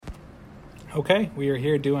Okay, we are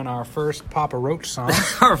here doing our first Papa Roach song.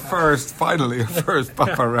 Finally, our first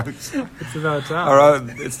Papa Roach. It's about time.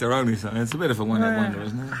 It's their only song. It's a bit of a one-hit wonder,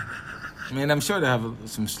 isn't it? I mean, I'm sure they have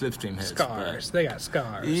some Slipstream hits. Scars. They got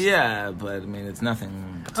scars. Yeah, but I mean, it's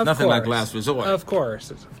nothing. It's Of nothing like course. Last Resort. Of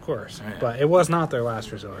course. Yeah. But it was not their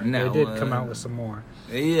last resort. No, They did come out with some more.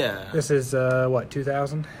 Yeah. This is,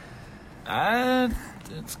 2000?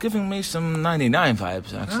 It's giving me some 99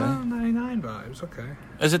 vibes, actually. Oh, 99 vibes, okay.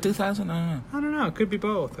 Is it 2000? I don't know. I don't know, it could be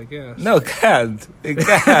both, I guess. No, it can't. It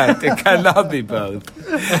can't. It cannot be both.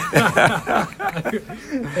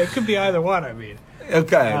 It could be either one, I mean.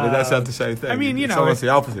 Okay, but that's not the same thing. I mean, it's almost the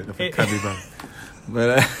opposite of it can be both.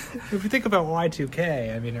 But if you think about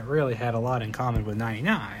Y2K, I mean, it really had a lot in common with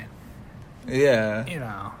 99. yeah, You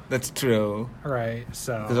know, that's true. right, Because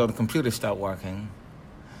so... all the computers stopped working.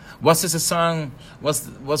 Was this a song? Was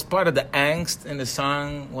part of the angst in the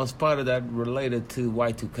song? Was part of that related to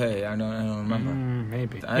Y2K? I don't remember.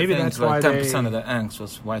 Maybe. I Maybe think that's like why 10% they... of the angst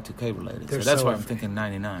was Y2K related. So They're that's so why I'm thinking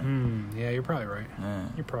 99. Yeah, you're probably right. Yeah.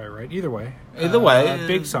 You're probably right. Either way. Either way,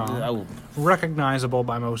 Big song. Recognizable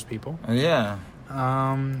by most people. Yeah.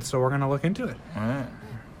 So we're going to look into it. All right.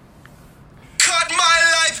 Cut my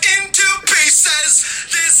life into pieces.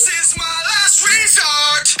 This is my last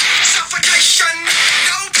resort. Suffocation,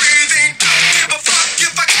 no breathing. Don't give a fuck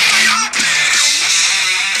if I cut my arm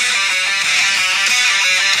bleeding.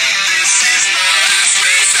 This is my last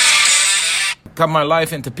resort. Cut my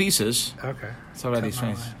life into pieces. Okay. It's already Cut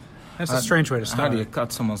my strange. life. That's a strange way to How start. do you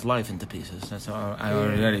cut someone's life into pieces? That's all, I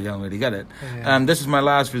already don't really get it. Yeah. This is my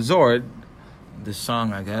last resort. This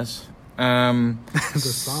song, I guess. The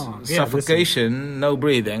song. Yeah, Suffocation, no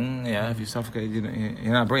breathing. Yeah, if you suffocate,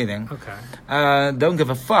 you're not breathing. Okay. Don't give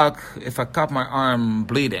a fuck if I cut my arm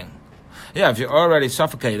bleeding. Yeah, if you're already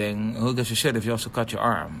suffocating, who gives a shit if you also cut your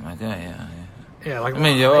arm? Like, yeah. Yeah, like I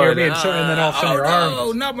mean, you're already... being shot and then all of a sudden your arm.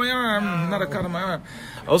 No, not my arm. Not a cut on my arm.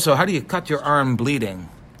 Also, how do you cut your arm bleeding?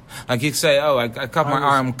 Like you say, I cut my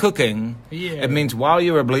arm cooking. Yeah. It means while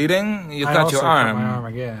you were bleeding, you cut your arm. Cut my arm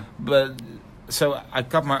again. But so I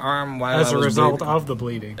cut my arm while As I a was result bleeding. of the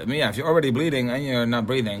bleeding. I mean, yeah, if you're already bleeding and you're not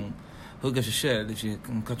breathing, who gives a shit if you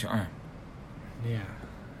can cut your arm? Yeah,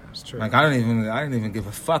 that's true. Like I don't even give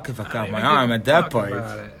a fuck if I cut don't my even arm give at a that fuck point.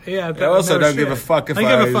 about it. Yeah, I also don't give a shit. fuck if I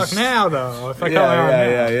give a fuck now though. If I cut my arm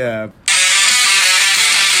now. yeah.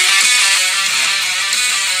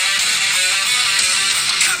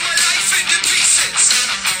 Cut my life into pieces.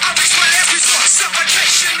 I reach my last resort.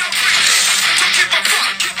 Suffocation, no breathing. Don't give a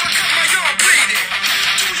fuck if I cut my arm bleeding.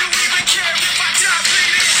 Do you even care if I die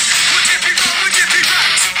bleeding? Would it be wrong? Would it be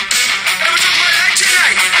right? I would took my life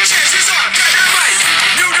tonight. Chances are dynamite.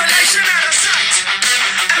 Mutilation out of sight.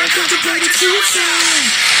 I'm contemplating suicide.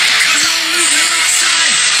 Cause I'm losing my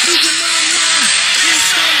sight. Losing my mind. There's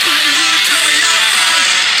somebody who'll tell me I'm fine.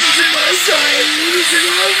 Losing my sight. Losing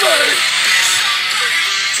my mind.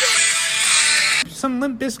 Some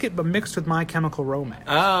Limp Bizkit, but mixed with My Chemical Romance.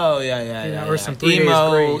 Oh yeah. You know, or some 3 Days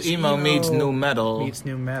Grace. Emo meets new metal. Meets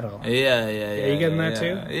new metal. Yeah. you getting that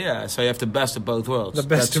too? Yeah, so you have the best of both worlds. The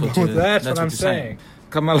best of what both. you- That's what I'm you're saying.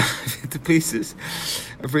 Cut my life into pieces.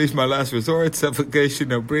 I've reached my last resort. Suffocation,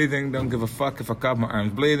 no breathing. Don't give a fuck if I cut my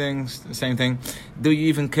arms bleeding. Same thing. Do you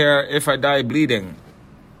even care if I die bleeding?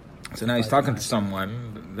 So now he's talking to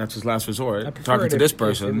someone. That's his last resort. I prefer Talking it to if- this if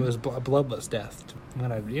person. it was a bloodless death. I'm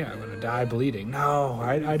gonna die bleeding. No,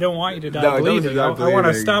 I don't want you to die No, I don't bleeding. want you to die I want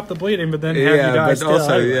to bleeding. stop the bleeding, but then have you die but still.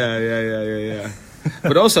 also, anyway. yeah.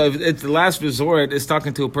 But also, if it's the last resort, it's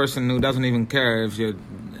talking to a person who doesn't even care if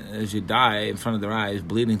you die in front of their eyes,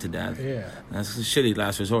 bleeding to death. Yeah. That's a shitty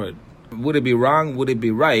last resort. Would it be wrong? Would it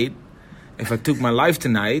be right if I took my life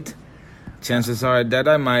tonight? Chances are that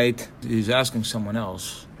I might. He's asking someone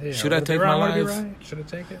else. Yeah, Should I would it be take my wrong? Would it be life? right? Should I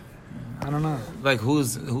take it? I don't know. Like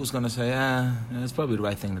who's gonna say? It's probably the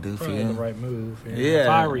right thing to do for Probably you. the right move. Yeah. Yeah. If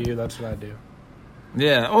I were you, that's what I'd do.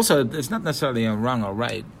 Yeah. Also, it's not necessarily a wrong or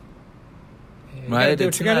right. Yeah, you Right? gotta do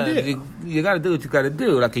what you gotta do. You gotta do what you gotta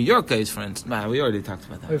do. Like in your case, for instance. Nah, we already talked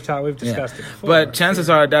about that. We've discussed it before. But chances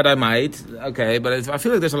are that I might. Okay, but I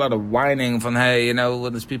feel like there's a lot of whining from, hey,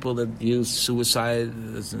 there's people that use suicide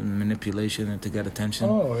as a manipulation to get attention.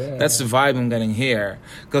 Oh, yeah. That's the vibe I'm getting here.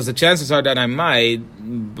 Because the chances are that I might,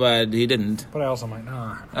 but he didn't. But I also might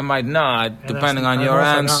not. I might not, that's- depending on I'm your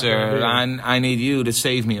also not answer. gonna do I need you to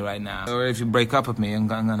save me right now. Or if you break up with me, I'm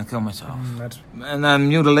going to kill myself. That's And then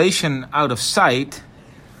mutilation out of sight,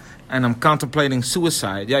 and I'm contemplating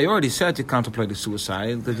suicide. Yeah, you already said you contemplated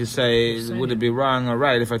suicide. Because you say, would it be wrong or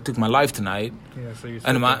right if I took my life tonight? yeah. So you.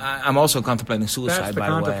 And I'm also contemplating suicide, that's the by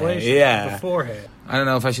the way. contemplation. Yeah. Beforehand. I don't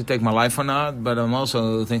know if I should take my life or not, but I'm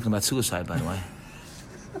also thinking about suicide, by the way.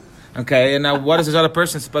 Okay, and now what is this other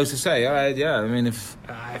person supposed to say? All right, yeah, I mean, if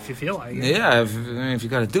you feel like it. yeah, if you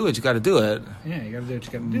got to do it, you got to do it. Yeah, you gotta do what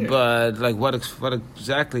you gotta do. But like, what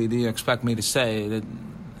exactly do you expect me to say that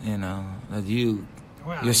that you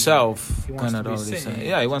Well, yourself he wants cannot to be already saved. say?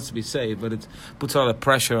 Yeah, he wants to be saved, but it puts a lot of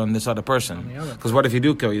pressure on this other On person. the other Because what if you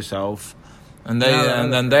do kill yourself, and they Now the and other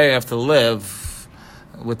then they have to live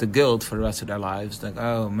with the guilt for the rest of their lives? Like,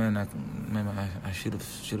 oh man, I should have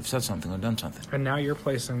said something or done something. And now you're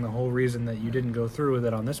placing the whole reason that you didn't go through with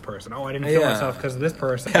it on this person. Oh, I didn't kill Yeah. myself because of this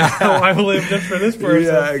person. Oh, I lived just for this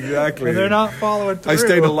person. Yeah, exactly. And they're not following through. I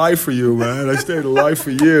stayed alive for you, man. I stayed alive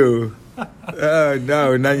for you.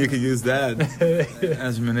 No, now you can use that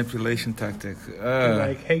as a manipulation tactic.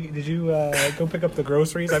 Like, hey, did you go pick up the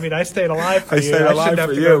groceries? I mean, I stayed alive for I you. stayed alive shouldn't have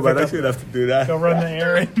for to you, go but pick I up- should have to do that. Go run the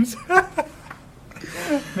errands.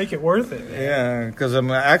 Make it worth it. Man. Yeah, because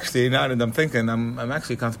I'm actually, now that I'm thinking, I'm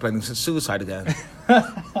actually contemplating suicide again.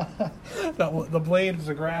 The blades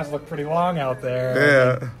of grass look pretty long out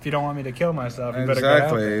there. Yeah. If you don't want me to kill myself, you better get out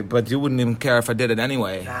Exactly, there. but you wouldn't even care if I did it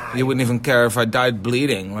anyway. You wouldn't even care if I died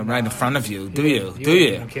bleeding right in front of you, do you? You Do wouldn't you?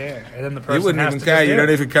 even care. And then the person You wouldn't has even to care. just You do don't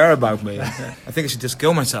it. even care about me. I think I should just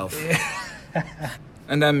kill myself.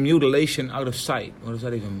 And then mutilation out of sight. What does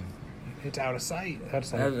that even? It's out of sight.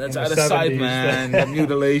 That's That's in the out of sight, 70s. man. That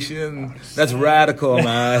mutilation. That's radical,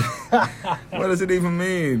 man. What does it even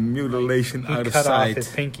mean? Mutilation He out of cut off his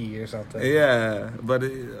sight. pinky or something. Yeah, but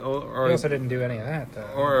He also didn't do any of that, though.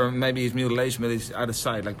 or maybe it's mutilation, but it's out of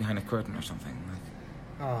sight, like behind a curtain or something.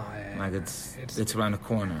 Oh, yeah. Like it's around the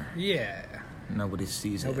corner. Yeah. Nobody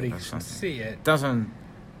sees Nobody it or can something. see it. Doesn't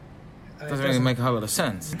It really make a whole lot of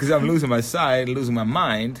sense. Because I'm losing my sight, losing my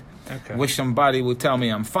mind. Okay. Wish somebody would tell me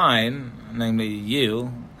I'm fine, namely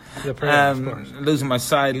you. The person, of course. Losing my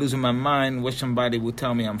sight, losing my mind. Wish somebody would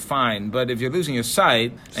tell me I'm fine. But if you're losing your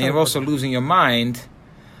sight and you're also losing your mind,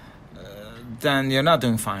 then you're not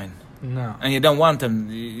doing fine. No. And you don't want them.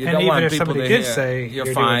 You And don't even want if people somebody to did hear say you're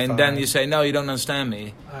you're fine, doing then fine. you say no, you don't understand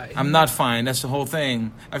me. I'm not fine. That's the whole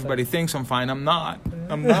thing. Everybody thinks I'm fine. I'm not.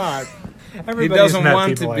 I'm not. He Everybody's doesn't met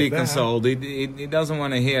want to people be like that. consoled. He doesn't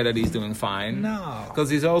want to hear that he's doing fine. No. Because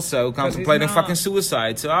he's also he's contemplating not. fucking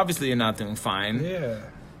suicide. So obviously you're not doing fine. Yeah.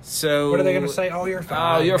 So What are they going to say? Oh, you're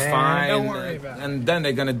fine. Oh, you're man. fine. Don't worry about it. And then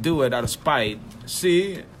they're gonna do it out of spite.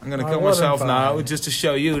 See, I'm gonna I kill wasn't myself now fine. just to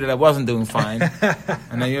show you that I wasn't doing fine.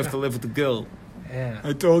 And then you have to live with the guilt. Yeah.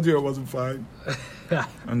 I told you I wasn't fine.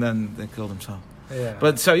 And then they killed themselves. Yeah.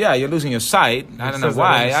 But so yeah, you're losing your sight. I don't know says that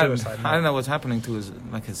why. in the I suicide don't note. know what's happening to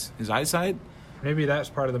his eyesight. Maybe that's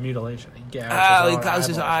part of the mutilation. He Oh, gouges he gouges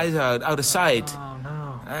his eyes out of sight. Oh,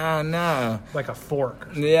 no. Oh no. Like a fork.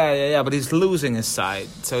 Or something. Yeah. But he's losing his sight,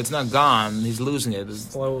 so it's not gone. He's losing it.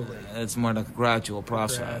 Slowly. It's more like a gradual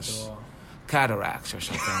process. Gradual. Cataracts or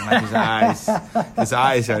something. Like his eyes. His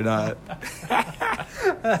eyes are not.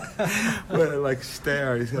 Well, like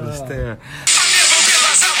stare. He's got to stare. I never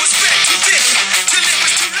realized I was back to this till it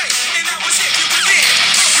was too late and I was hit within.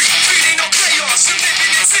 Hurry, treating no chaos and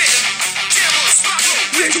living in sin. There was struggle,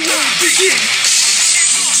 where the world begin. It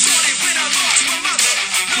all started when I lost my mother.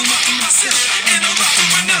 No love for myself and no love for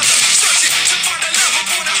another. Searching to find a love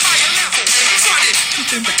upon a higher level. Fighting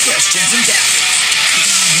within the questions and doubts.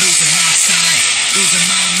 I'm losing my sight, losing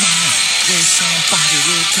my mind. Wish somebody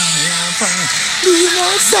would tell me I'm fine. Losing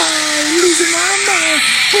my sight, losing my mind.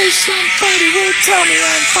 Wish somebody would tell me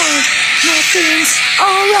I'm fine. Nothing's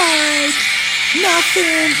alright.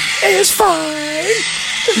 Nothing is fine.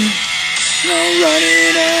 No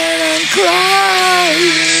running and I'm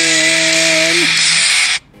crying.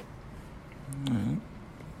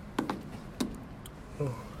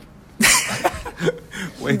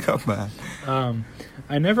 Wake up, man.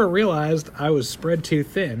 I never realized I was spread too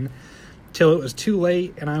thin till it was too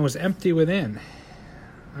late and I was empty within.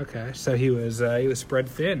 Okay, so he was spread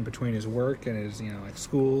thin between his work and his like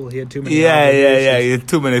school. He had too many. Yeah. obligations. You had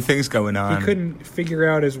too many things going on. He couldn't figure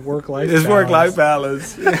out his work-life. His work-life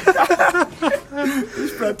balance. balance.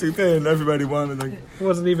 He's spread too thin. Everybody wanted to. He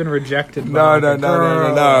wasn't even rejected. No. by like a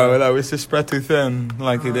girl. It's just spread too thin.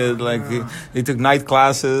 Like he did. Like he took night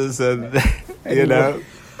classes and you know.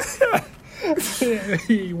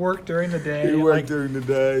 He worked during the day. He worked like, during the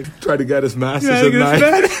day. Tried to get his masters Yeah, at he was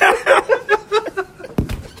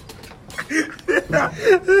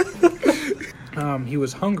night. he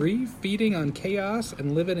was hungry, feeding on chaos,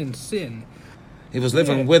 and living in sin. He was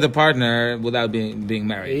living with a partner without being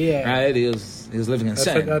married. Yeah. Right? He was living in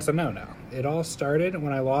sin. That's a no-no. It all started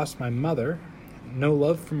when I lost my mother. No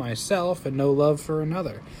love for myself and no love for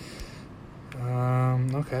another.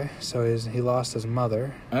 Okay, so he lost his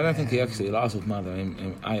mother. I don't think he actually lost his mother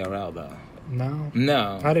in IRL though. No,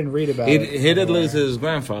 No. I didn't read about He it. did anywhere. lose his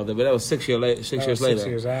grandfather, but that was 6 years later. 6 That years was later. 6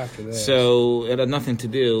 years after this. So it had nothing to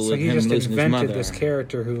do So with he him just losing his invented mother. this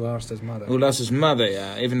character who lost his mother. Who lost his mother,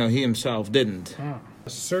 yeah, even though he himself didn't. Oh.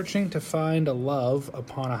 Searching to find a love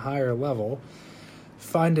upon a higher level,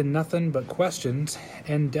 finding nothing but questions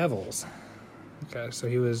and devils. Okay, so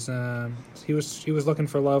he was looking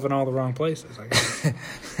for love in all the wrong places, I guess.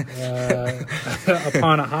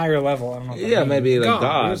 Upon a higher level, I don't know. What that Yeah, means. maybe like He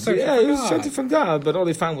God. was searching Yeah, for he was God. searching for God, but all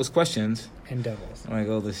he found was questions. And devils. Like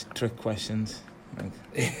all these trick questions. Like,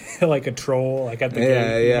 Like a troll, like at the Yeah,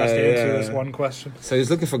 gate. You yeah, must answer yeah. this one question. so he's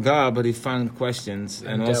looking for God, but he found questions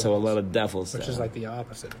and also devils. a lot of devils. Which there. is like the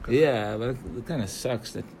opposite of God. Yeah, but it kind of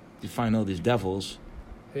sucks that you find all these devils.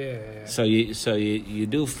 Yeah. So you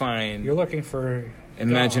do find You're looking for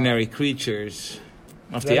imaginary creatures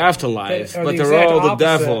of the That- afterlife, that are but the they're all exact the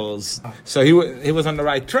opposite. devils. So he was on the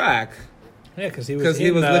right track. Yeah, because he was 'Cause in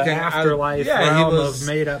he was the looking out- afterlife yeah, he realm was- of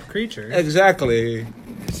made-up creatures. Exactly.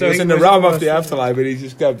 So he was he in the was realm of almost- the afterlife, but he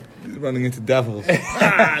just kept running into devils.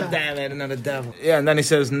 Damn it, another devil. Yeah, and then he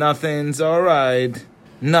says, "Nothing's all right.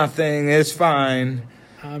 Nothing is fine.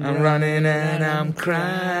 I'm running and I'm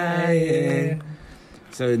crying."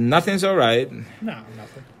 So nothing's all right. No,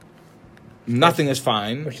 nothing. Nothing is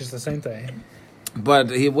fine. Which is the same thing. But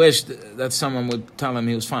he wished that someone would tell him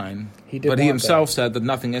he was fine. He did But he want himself said that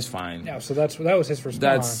nothing is fine. Yeah, so that was his response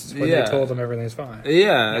That's- when yeah. they told him everything's fine.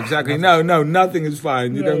 Yeah, exactly. No, nothing is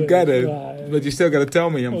fine. You don't get it. But you still got to tell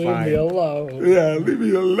me I'm Leave fine. me alone. Yeah, leave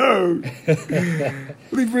me alone.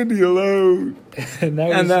 Leave me alone. And,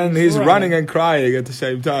 now And then he's running and crying at the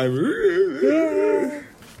same time.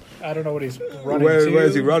 I don't know what he's running Where to.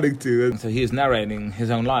 is he running to? So he is narrating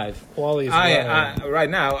his own life. While he's running. Right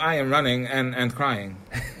now, I am running and crying.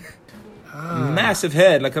 Ah. Massive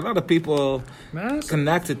head, like a lot of people Massive.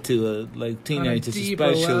 connected to it, like teenagers deeper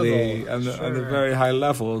especially, level. on a Sure. very high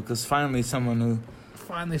level, because finally someone who...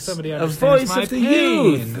 Finally, somebody A understands voice my of the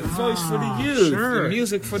pain. youth. A voice for the Ah, youth. Sure. The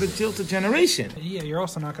music for the jilted generation. Yeah, you're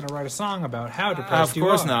also not going to write a song about how depressed Of you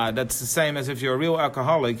course are. not. That's the same as if you're a real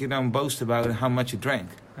alcoholic, you don't boast about how much you drink.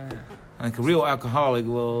 Ah, Like a real alcoholic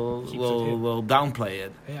Keeps it hidden. will downplay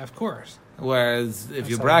it. yeah, of course. Whereas if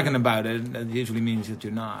you're how bragging I- about it, that usually means that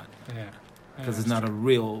you're not. Yeah. Because it's not a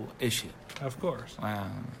real issue. Of course. Wow.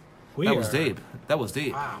 We That was are- deep. That was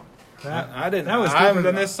deep. Wow. I didn't. That was I'm- deeper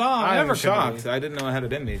than this song I'm ever could shocked. be. I didn't know I had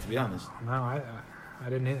it in me, to be honest. No, I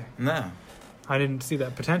didn't either. No. I didn't see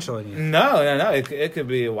that potential in you. No. It could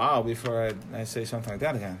be a while before I say something like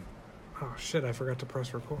that again. Oh shit! I forgot to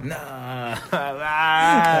press record. No.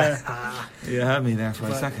 You had me there for a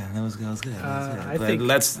But, second. That was good. I But think-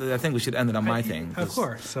 I think we should end it on my thing. Of 'cause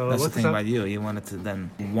course. So That's the look thing us up. about you. You wanted to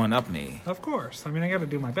then one up me. Of course. I mean, I got to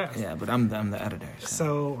do my best. Yeah, but I'm the editor.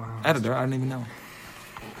 So. Editor, I don't even know.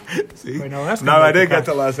 See? Wait, no, that's No, not I like didn't the get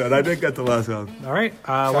the last one. I didn't get the last one. All right.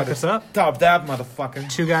 Look us up. Top that, motherfucker.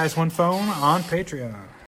 2 Guys, 1 Phone on Patreon.